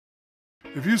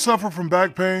If you suffer from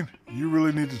back pain, you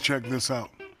really need to check this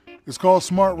out. It's called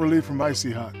Smart Relief from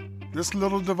Icy Hot. This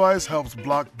little device helps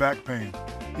block back pain,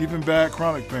 even bad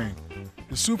chronic pain.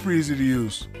 It's super easy to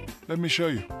use. Let me show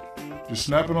you. Just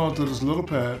snap it onto this little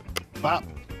pad, pop,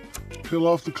 peel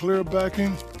off the clear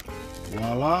backing,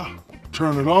 voila,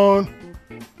 turn it on,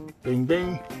 bing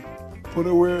bing, put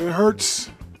it where it hurts,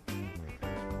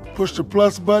 push the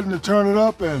plus button to turn it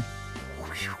up, and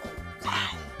wow,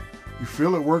 you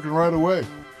feel it working right away.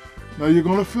 Now you're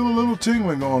gonna feel a little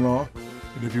tingling going on,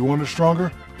 and if you want it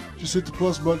stronger, just hit the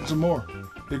plus button some more.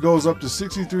 It goes up to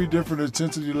 63 different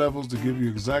intensity levels to give you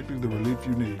exactly the relief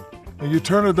you need. And you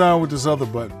turn it down with this other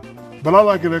button. But I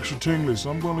like it extra tingly, so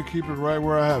I'm gonna keep it right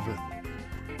where I have it.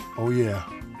 Oh yeah,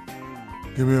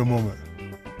 give me a moment.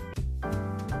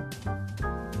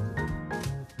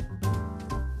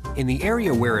 In the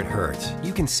area where it hurts,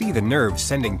 you can see the nerves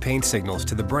sending pain signals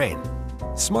to the brain.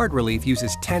 Smart Relief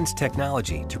uses TENS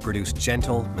technology to produce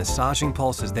gentle, massaging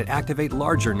pulses that activate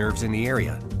larger nerves in the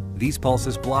area. These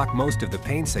pulses block most of the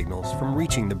pain signals from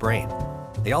reaching the brain.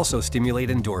 They also stimulate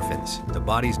endorphins, the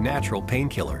body's natural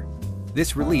painkiller.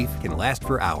 This relief can last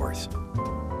for hours.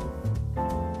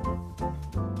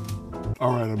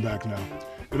 All right, I'm back now.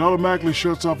 It automatically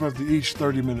shuts off after each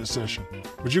 30-minute session.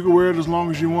 But you can wear it as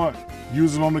long as you want.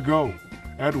 Use it on the go,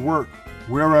 at work,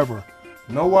 wherever.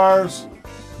 No wires,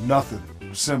 nothing.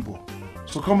 Simple.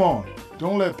 So come on,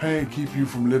 don't let pain keep you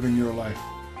from living your life.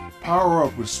 Power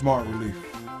up with Smart Relief.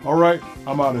 All right,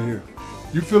 I'm out of here.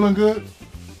 You feeling good?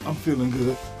 I'm feeling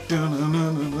good. I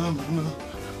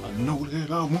know that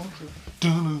I want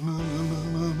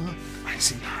to.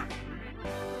 Icy Hot.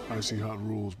 Icy Hot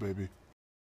rules, baby.